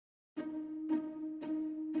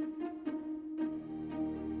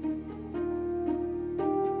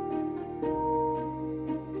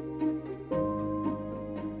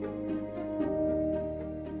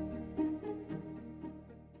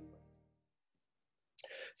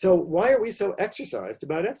So why are we so exercised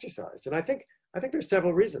about exercise? And I think there's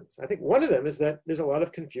several reasons. I think one of them is that there's a lot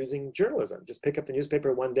of confusing journalism. Just pick up the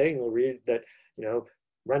newspaper one day and you'll read that,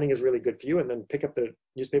 running is really good for you, and then pick up the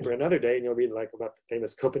newspaper another day and you'll read like about the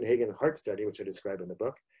famous Copenhagen heart study, which I describe in the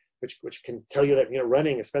book, which can tell you that,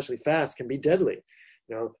 running, especially fast, can be deadly.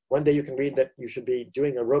 One day you can read that you should be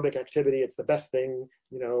doing aerobic activity. It's the best thing,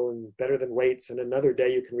 and better than weights. And another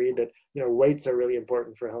day you can read that, weights are really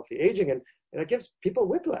important for healthy aging. And it gives people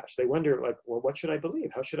whiplash. They wonder, like, well, what should I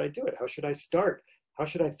believe? How should I do it? How should I start? How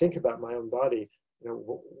should I think about my own body?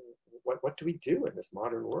 What do we do in this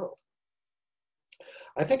modern world?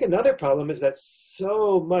 I think another problem is that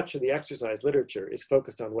so much of the exercise literature is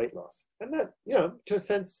focused on weight loss. And that, to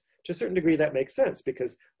a certain degree, that makes sense,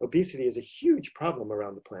 because obesity is a huge problem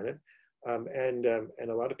around the planet. And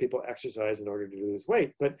a lot of people exercise in order to lose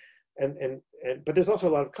weight. But there's also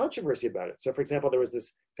a lot of controversy about it. So for example, there was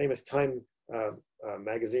this famous Time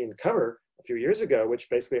magazine cover a few years ago, which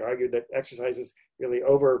basically argued that exercise is really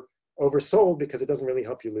oversold because it doesn't really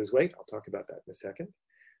help you lose weight. I'll talk about that in a second.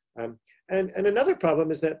 And another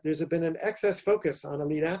problem is that there's been an excess focus on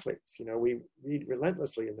elite athletes. We read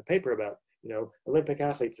relentlessly in the paper about, Olympic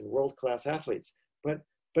athletes and world-class athletes. But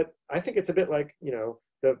I think it's a bit like,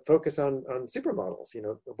 the focus on supermodels.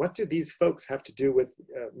 What do these folks have to do with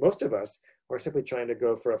most of us who are simply trying to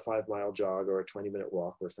go for a 5-mile jog or a 20-minute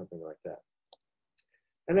walk or something like that?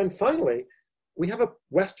 And then finally, we have a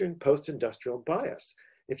Western post-industrial bias.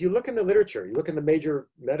 If you look in the literature, you look in the major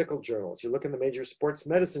medical journals, you look in the major sports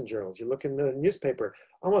medicine journals, you look in the newspaper,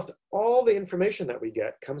 almost all the information that we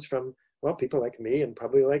get comes from, well, people like me and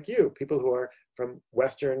probably like you, people who are from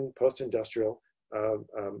Western post-industrial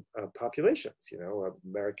populations,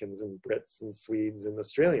 Americans and Brits and Swedes and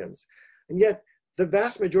Australians. And yet the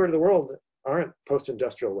vast majority of the world aren't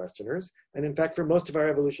post-industrial Westerners. And in fact, for most of our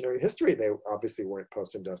evolutionary history, they obviously weren't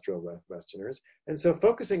post-industrial Westerners. And so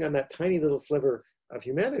focusing on that tiny little sliver of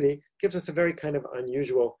humanity gives us a very kind of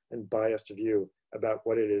unusual and biased view about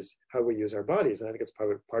what it is, how we use our bodies. And I think it's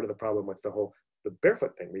probably part of the problem with the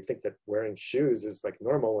barefoot thing. We think that wearing shoes is like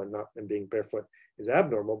normal and being barefoot is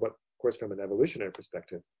abnormal, but of course, from an evolutionary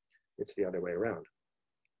perspective, it's the other way around.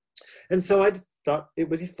 And so I thought it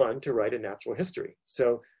would be fun to write a natural history.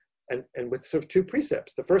 So, and with sort of two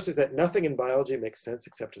precepts. The first is that nothing in biology makes sense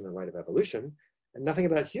except in the light of evolution, and nothing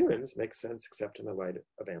about humans makes sense except in the light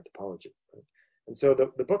of anthropology. Right? And so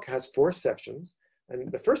the book has 4 sections.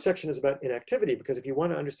 And the first section is about inactivity, because if you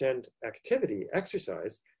want to understand activity,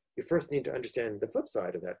 exercise, you first need to understand the flip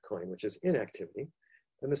side of that coin, which is inactivity.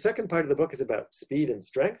 And the second part of the book is about speed and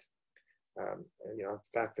strength. The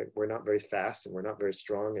fact that we're not very fast and we're not very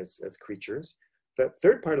strong as creatures. The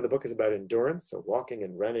third part of the book is about endurance, so walking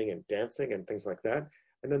and running and dancing and things like that.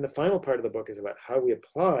 And then the final part of the book is about how we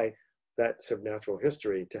apply that sort of natural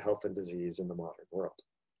history to health and disease in the modern world.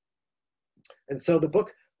 And so the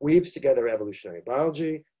book weaves together evolutionary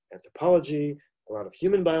biology, anthropology, a lot of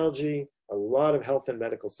human biology, a lot of health and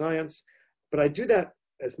medical science. But I do that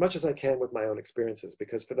as much as I can with my own experiences,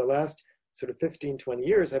 because for the last sort of 15, 20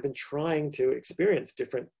 years, I've been trying to experience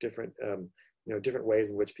different ways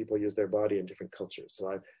in which people use their body in different cultures. So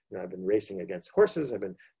I've been racing against horses. I've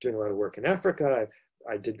been doing a lot of work in Africa.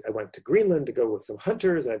 I went to Greenland to go with some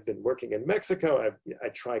hunters. I've been working in Mexico. I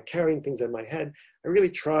try carrying things in my head. I really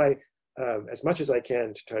try as much as I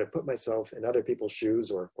can to try to put myself in other people's shoes,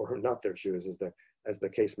 or not their shoes, as the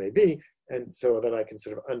case may be, and so that I can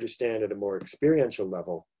sort of understand at a more experiential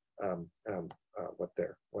level what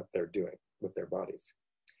they're doing with their bodies.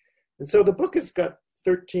 And so the book has got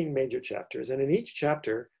 13 major chapters, and in each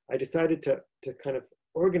chapter, I decided to kind of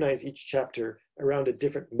organize each chapter around a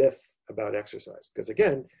different myth about exercise. Because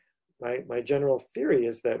again, my general theory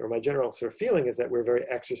is that, or my general sort of feeling is that we're very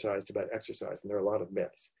exercised about exercise, and there are a lot of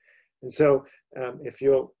myths. And so if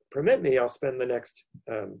you'll permit me, I'll spend the next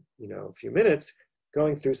few minutes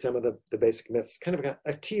going through some of the basic myths, kind of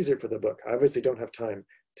a teaser for the book. I obviously don't have time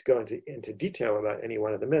to go into detail about any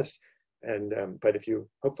one of the myths, and but if you,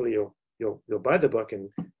 hopefully you'll buy the book and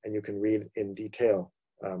you can read in detail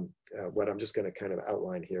what I'm just going to kind of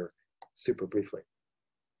outline here super briefly.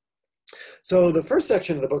 So the first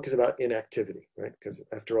section of the book is about inactivity, right? Because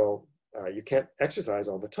after all, you can't exercise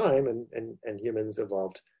all the time, and humans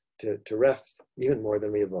evolved to rest even more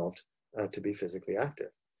than we evolved to be physically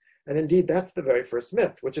active. And indeed, that's the very first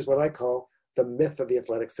myth, which is what I call the myth of the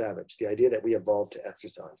athletic savage, the idea that we evolved to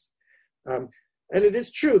exercise. And it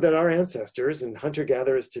is true that our ancestors and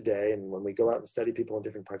hunter-gatherers today, and when we go out and study people in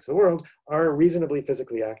different parts of the world, are reasonably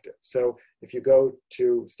physically active. So if you go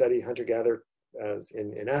to study hunter-gatherers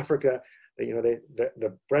in Africa,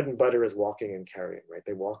 the bread and butter is walking and carrying, right?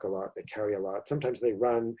 They walk a lot, they carry a lot. Sometimes they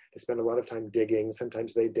run, they spend a lot of time digging,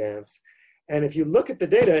 sometimes they dance. And if you look at the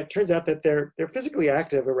data, it turns out that they're physically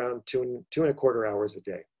active around 2.25 hours a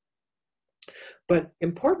day. But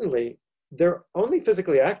importantly, they're only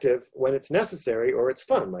physically active when it's necessary or it's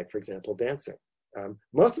fun, like for example, dancing.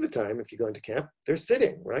 Most of the time, if you go into camp, they're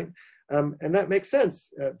sitting, right? And that makes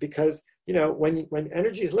sense because, when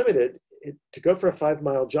energy is limited, to go for a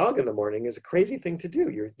 5-mile jog in the morning is a crazy thing to do.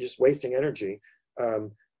 You're just wasting energy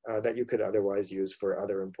that you could otherwise use for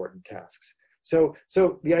other important tasks. So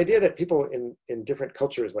the idea that people in different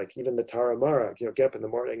cultures, like even the Tarahumara, get up in the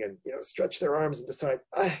morning and stretch their arms and decide,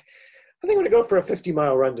 I think I'm going to go for a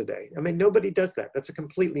 50-mile run today. I mean, nobody does that. That's a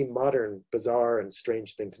completely modern, bizarre, and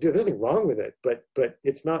strange thing to do. There's nothing wrong with it, but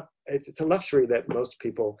it's not. It's a luxury that most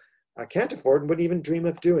people can't afford and wouldn't even dream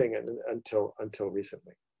of doing until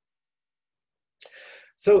recently.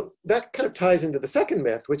 So that kind of ties into the second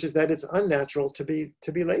myth, which is that it's unnatural to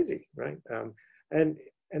be lazy, right?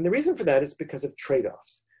 And the reason for that is because of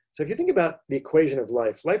trade-offs. So if you think about the equation of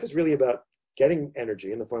life, life is really about getting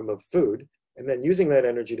energy in the form of food, and then using that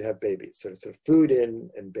energy to have babies. So it's sort of food in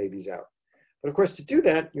and babies out. But of course, to do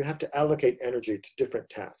that, you have to allocate energy to different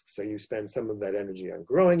tasks. So you spend some of that energy on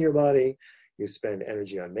growing your body, you spend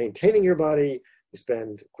energy on maintaining your body, you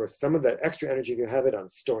spend, of course, some of that extra energy if you have it on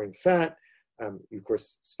storing fat, you of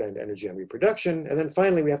course spend energy on reproduction, and then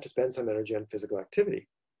finally we have to spend some energy on physical activity.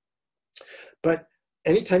 But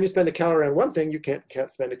anytime you spend a calorie on one thing, you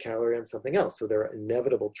can't spend a calorie on something else. So there are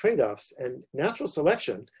inevitable trade-offs, and natural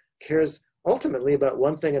selection cares ultimately about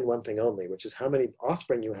one thing and one thing only, which is how many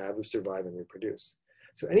offspring you have who survive and reproduce.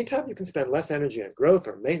 So anytime you can spend less energy on growth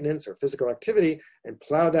or maintenance or physical activity and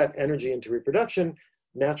plow that energy into reproduction,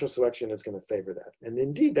 natural selection is going to favor that. And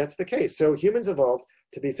indeed, that's the case. So humans evolved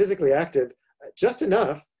to be physically active just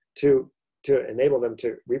enough to enable them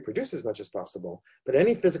to reproduce as much as possible. But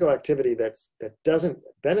any physical activity that doesn't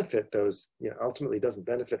benefit those, ultimately doesn't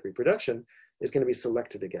benefit reproduction, is going to be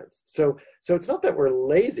selected against. So it's not that we're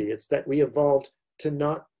lazy, it's that we evolved to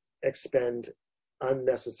not expend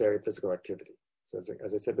unnecessary physical activity. So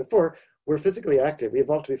as I said before, we're physically active. We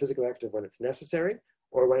evolved to be physically active when it's necessary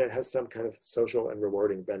or when it has some kind of social and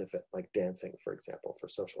rewarding benefit, like dancing, for example, for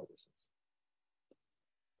social reasons.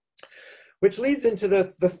 Which leads into the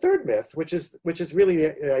third myth, which is really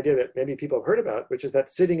the idea that maybe people have heard about, which is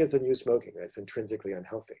that sitting is the new smoking, that it's intrinsically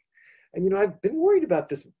unhealthy. And I've been worried about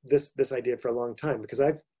this idea for a long time because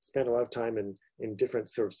I've spent a lot of time in different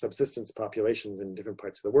sort of subsistence populations in different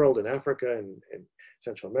parts of the world, in Africa and in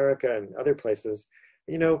Central America and other places.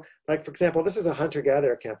 Like for example, this is a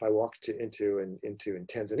hunter-gatherer camp I walked into in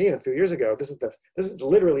Tanzania a few years ago. This is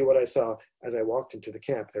literally what I saw as I walked into the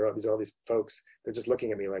camp. There are all these folks. They're just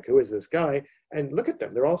looking at me like, who is this guy? And look at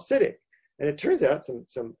them. They're all sitting. And it turns out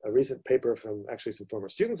a recent paper from actually some former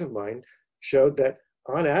students of mine showed that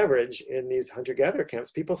on average in these hunter-gatherer camps,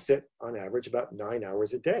 people sit on average about 9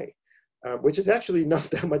 hours a day, which is actually not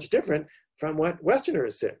that much different from what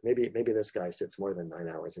Westerners sit. Maybe this guy sits more than 9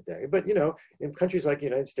 hours a day, but in countries like the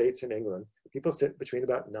United States and England, people sit between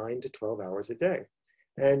about 9 to 12 hours a day.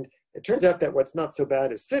 And it turns out that what's not so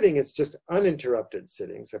bad as sitting, it's just uninterrupted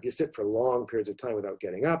sitting. So if you sit for long periods of time without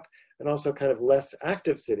getting up, and also kind of less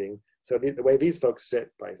active sitting. So the way these folks sit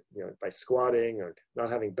by squatting or not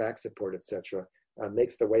having back support, etc.,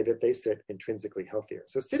 makes the way that they sit intrinsically healthier.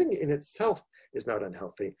 So sitting in itself is not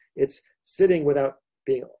unhealthy. It's sitting without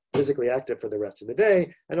being physically active for the rest of the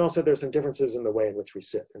day. And also there's some differences in the way in which we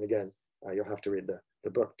sit. And again, you'll have to read the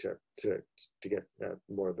book to get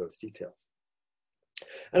more of those details.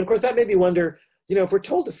 And of course, that made me wonder, if we're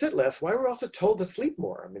told to sit less, why are we also told to sleep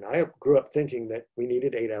more? I mean, I grew up thinking that we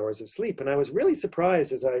needed 8 hours of sleep. And I was really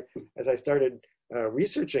surprised as I started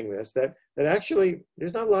researching this, that actually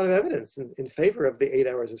there's not a lot of evidence in favor of the 8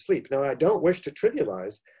 hours of sleep. Now, I don't wish to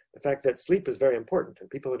trivialize the fact that sleep is very important, and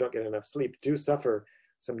people who don't get enough sleep do suffer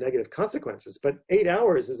some negative consequences, but 8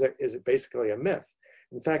 hours is basically a myth.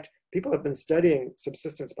 In fact, people have been studying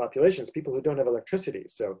subsistence populations, people who don't have electricity,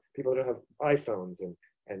 so people who don't have iPhones and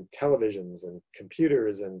televisions and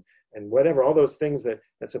computers and whatever, all those things that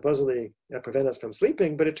supposedly prevent us from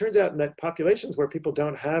sleeping. But it turns out in that populations where people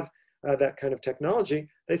don't have that kind of technology,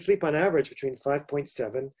 they sleep on average between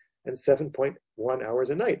 5.7 and 7.1 hours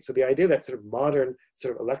a night. So the idea that sort of modern,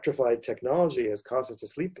 sort of electrified technology has caused us to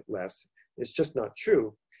sleep less is just not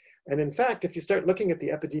true. And in fact, if you start looking at the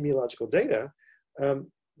epidemiological data,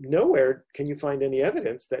 nowhere can you find any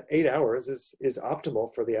evidence that 8 hours is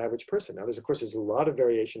optimal for the average person. Now, of course, there's a lot of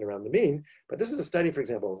variation around the mean, but this is a study, for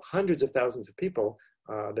example, of hundreds of thousands of people,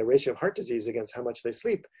 the ratio of heart disease against how much they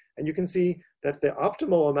sleep. And you can see that the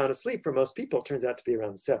optimal amount of sleep for most people turns out to be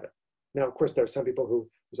around 7. Now, of course, there are some people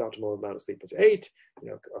whose optimal amount of sleep is 8.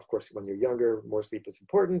 Of course, when you're younger, more sleep is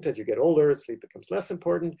important. As you get older, sleep becomes less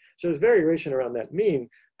important. So there's variation around that mean,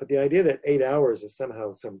 but the idea that 8 hours is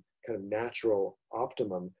somehow some kind of natural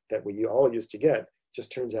optimum that we all used to get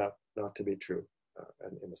just turns out not to be true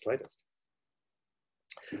in the slightest.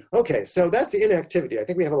 Okay, so that's inactivity. I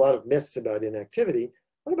think we have a lot of myths about inactivity.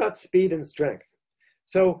 What about speed and strength?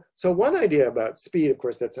 So one idea about speed, of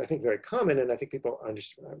course, that's I think very common, and I think people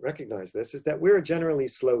recognize this, is that we're a generally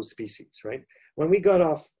slow species, right? When we got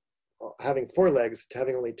off having 4 legs to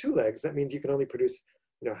having only 2 legs, that means you can only produce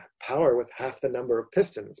power with half the number of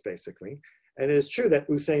pistons, basically. And it is true that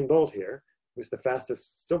Usain Bolt here, who's the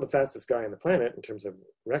fastest, still the fastest guy on the planet in terms of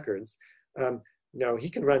records, he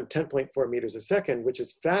can run 10.4 meters a second, which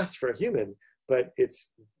is fast for a human, but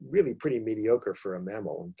it's really pretty mediocre for a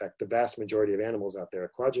mammal. In fact, the vast majority of animals out there,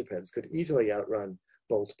 quadrupeds, could easily outrun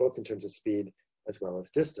Bolt, both in terms of speed as well as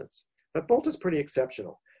distance. But Bolt is pretty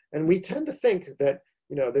exceptional. And we tend to think that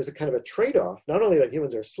there's a kind of a trade-off, not only that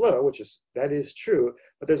humans are slow, that is true,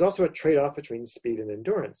 but there's also a trade-off between speed and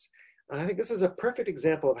endurance. And I think this is a perfect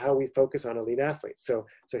example of how we focus on elite athletes. So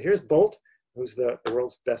here's Bolt, who's the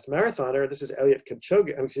world's best marathoner. This is Eliud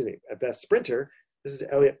Kipchoge, best sprinter. This is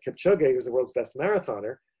Eliud Kipchoge, who's the world's best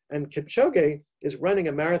marathoner. And Kipchoge is running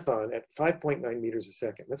a marathon at 5.9 meters a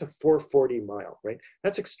second. That's a 440 mile, right?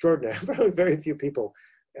 That's extraordinary. Probably very few people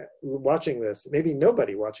watching this, maybe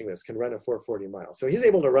nobody watching this, can run a 440 mile. So he's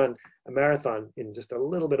able to run a marathon in just a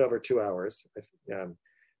little bit over 2 hours.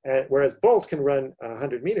 Whereas Bolt can run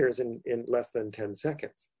 100 meters in less than 10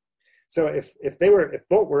 seconds. So if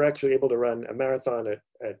Bolt were actually able to run a marathon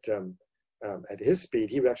at his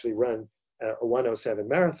speed, he would actually run a 1:07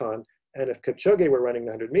 marathon. And if Kipchoge were running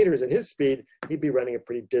 100 meters at his speed, he'd be running a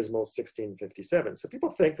pretty dismal 16:57. So people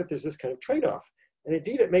think that there's this kind of trade-off. And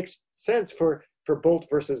indeed, it makes sense for Bolt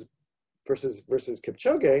versus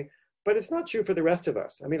Kipchoge, but it's not true for the rest of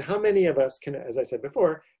us. I mean, how many of us can, as I said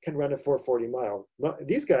before, can run a 440 mile? Well,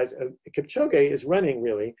 these guys, Kipchoge is running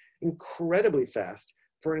really incredibly fast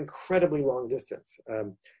for an incredibly long distance.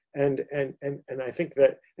 And I think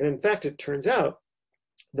that, and in fact, it turns out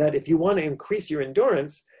that if you want to increase your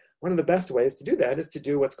endurance, one of the best ways to do that is to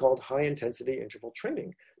do what's called high intensity interval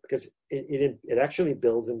training, because it actually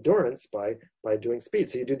builds endurance by doing speed.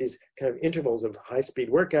 So you do these kind of intervals of high speed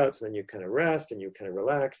workouts, and then you kind of rest and you kind of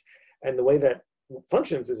relax. And the way that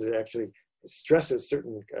functions is it actually stresses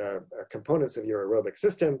certain components of your aerobic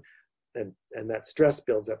system, and that stress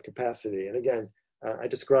builds up capacity. And again, I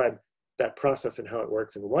describe that process and how it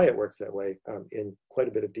works and why it works that way in quite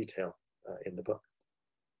a bit of detail in the book.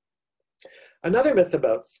 Another myth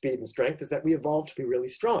about speed and strength is that we evolved to be really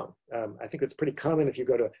strong. I think it's pretty common if you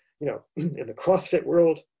go to, in the CrossFit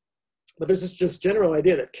world, but there's this just general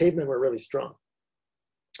idea that cavemen were really strong.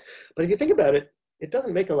 But if you think about it, it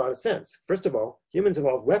doesn't make a lot of sense. First of all, humans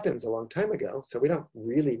evolved weapons a long time ago, so we don't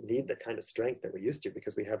really need the kind of strength that we used to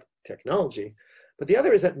because we have technology. But the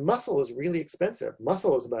other is that muscle is really expensive.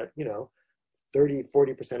 Muscle is about,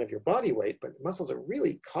 30–40% of your body weight, but muscles are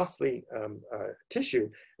really costly tissue.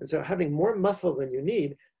 And so having more muscle than you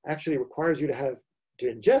need actually requires you to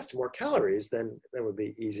ingest more calories than would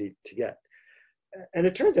be easy to get. And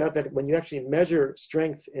it turns out that when you actually measure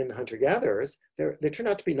strength in hunter-gatherers, they turn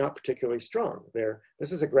out to be not particularly strong.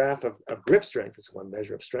 This is a graph of grip strength. It's one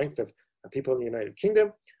measure of strength of people in the United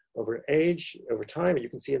Kingdom over age, over time. And you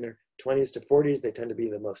can see in their 20s to 40s, they tend to be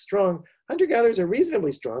the most strong. Hunter-gatherers are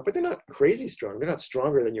reasonably strong, but they're not crazy strong. They're not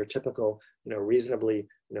stronger than your typical, reasonably,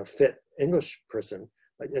 fit English person.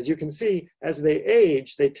 But as you can see, as they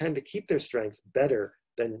age, they tend to keep their strength better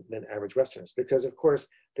than average Westerners, because of course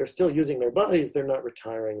they're still using their bodies. They're not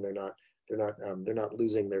retiring. They're not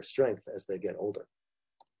losing their strength as they get older.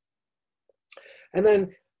 And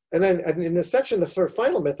then in this section, the sort of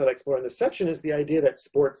final myth that I explore in this section is the idea that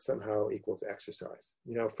sports somehow equals exercise.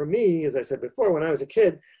 For me, as I said before, when I was a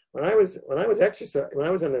kid, when I was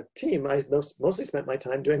on a team, I mostly spent my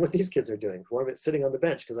time doing what these kids are doing, sitting on the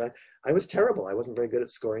bench, because I was terrible. I wasn't very good at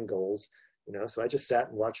scoring goals, so I just sat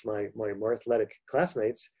and watched my more athletic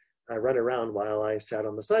classmates run around while I sat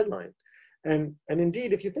on the sideline. And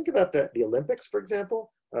indeed, if you think about the Olympics, for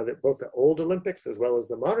example, both the old Olympics as well as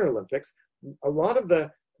the modern Olympics, a lot of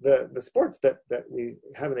the sports that we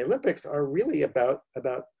have in the Olympics are really about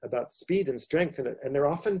speed and strength, and they're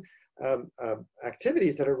often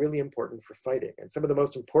activities that are really important for fighting. And some of the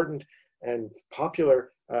most important and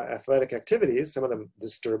popular athletic activities, some of them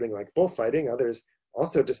disturbing like bullfighting, others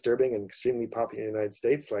also disturbing and extremely popular in the United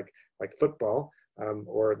States like football,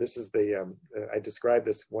 Or this is I described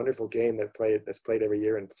this wonderful game that's played every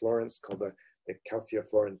year in Florence called the Calcio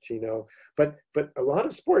Florentino. But a lot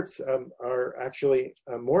of sports are actually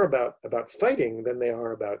more about fighting than they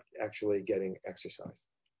are about actually getting exercise.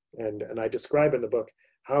 And I describe in the book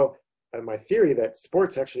how my theory that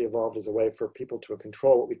sports actually evolved as a way for people to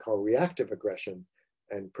control what we call reactive aggression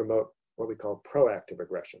and promote what we call proactive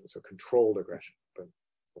aggression, so controlled aggression. But,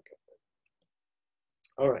 okay.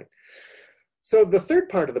 All right. So the third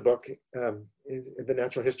part of the book, The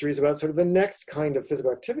Natural History, is about sort of the next kind of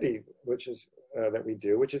physical activity, which is that we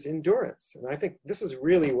do, which is endurance. And I think this is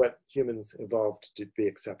really what humans evolved to be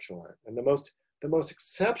exceptional at. And the most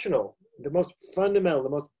exceptional, the most fundamental, the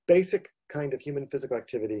most basic kind of human physical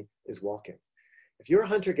activity is walking. If you're a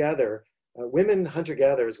hunter-gatherer, women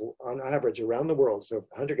hunter-gatherers on average around the world, so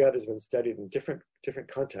hunter-gatherers have been studied in different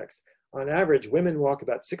contexts, on average, women walk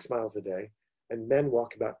about 6 miles a day, and men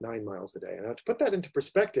walk about 9 miles a day. And now to put that into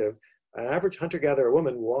perspective, an average hunter-gatherer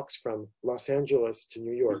woman walks from Los Angeles to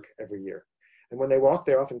New York every year. And when they walk,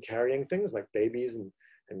 they're often carrying things like babies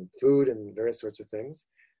and food and various sorts of things.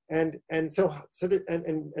 And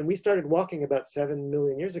we started walking about 7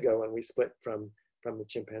 million years ago when we split from the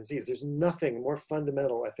chimpanzees. There's nothing more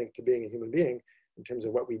fundamental, I think, to being a human being in terms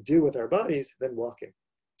of what we do with our bodies than walking.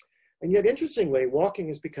 And yet, interestingly, walking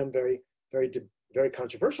has become very, very, very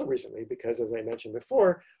controversial recently because, as I mentioned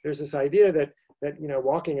before, there's this idea that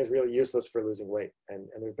walking is really useless for losing weight. And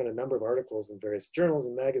there have been a number of articles in various journals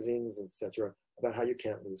and magazines, etc., about how you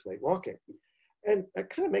can't lose weight walking. And that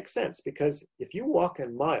kind of makes sense because if you walk a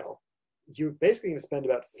mile, you're basically going to spend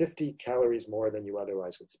about 50 calories more than you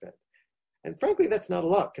otherwise would spend. And frankly, that's not a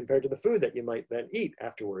lot compared to the food that you might then eat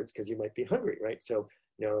afterwards because you might be hungry, right? So,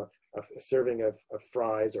 a serving of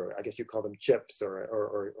fries, or I guess you call them chips,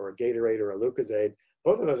 or a Gatorade or a Lucozade,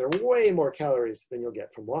 both of those are way more calories than you'll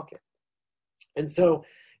get from walking. And so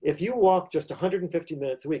if you walk just 150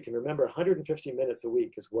 minutes a week, and remember 150 minutes a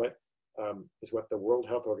week is what the World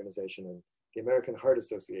Health Organization and the American Heart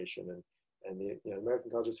Association and the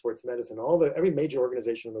American College of Sports Medicine, every major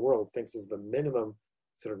organization in the world thinks is the minimum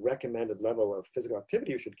sort of recommended level of physical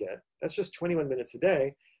activity you should get. That's just 21 minutes a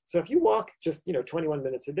day. So if you walk just 21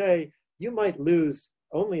 minutes a day, you might lose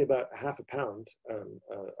only about half a pound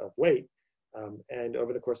of weight. And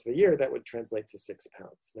over the course of a year, that would translate to 6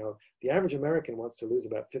 pounds. Now, the average American wants to lose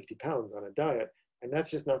about 50 pounds on a diet, and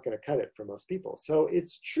that's just not going to cut it for most people. So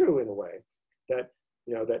it's true in a way that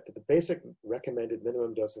that the basic recommended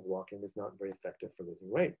minimum dose of walking is not very effective for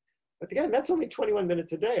losing weight. But again, that's only 21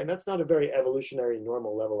 minutes a day, and that's not a very evolutionary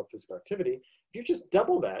normal level of physical activity. If you just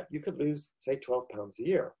double that, you could lose, say, 12 pounds a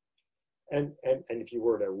year. And if you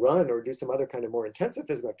were to run or do some other kind of more intensive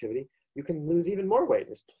physical activity, you can lose even more weight.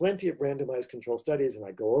 There's plenty of randomized control studies, and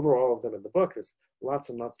I go over all of them in the book. There's lots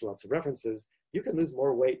and lots of references. You can lose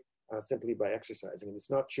more weight simply by exercising. And it's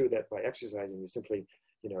not true that by exercising you simply,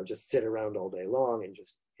 just sit around all day long and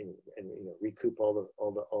just recoup all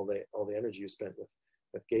the energy you spent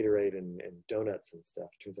with Gatorade and donuts and stuff.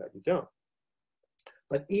 Turns out you don't.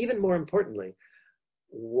 But even more importantly,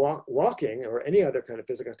 walking or any other kind of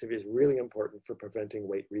physical activity is really important for preventing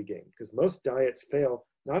weight regain, because most diets fail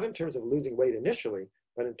not in terms of losing weight initially,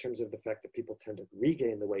 but in terms of the fact that people tend to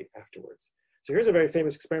regain the weight afterwards. So here's a very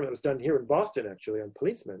famous experiment that was done here in Boston, actually, on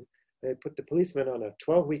policemen. They put the policemen on a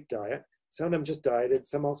 12-week diet. Some of them just dieted,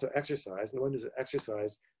 some also exercised, and the ones who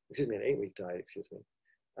exercised, an 8-week diet,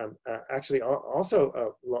 actually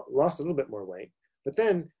also lost a little bit more weight. But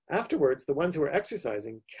then afterwards, the ones who were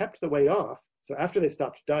exercising kept the weight off. So after they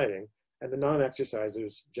stopped dieting, and the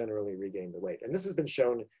non-exercisers generally regained the weight. And this has been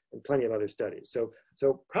shown in plenty of other studies.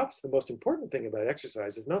 So perhaps the most important thing about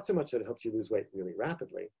exercise is not so much that it helps you lose weight really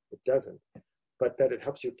rapidly, it doesn't, but that it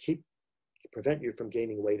helps you prevent you from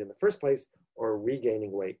gaining weight in the first place or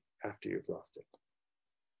regaining weight after you've lost it.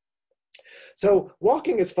 So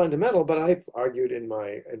walking is fundamental, but I've argued in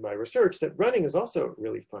my research that running is also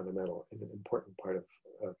really fundamental and an important part of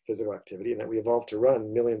physical activity, and that we evolved to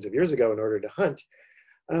run millions of years ago in order to hunt.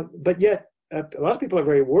 But yet, a lot of people are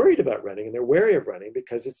very worried about running, and they're wary of running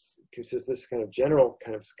because there's this kind of general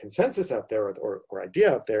kind of consensus out there or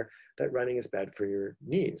idea out there that running is bad for your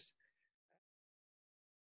knees.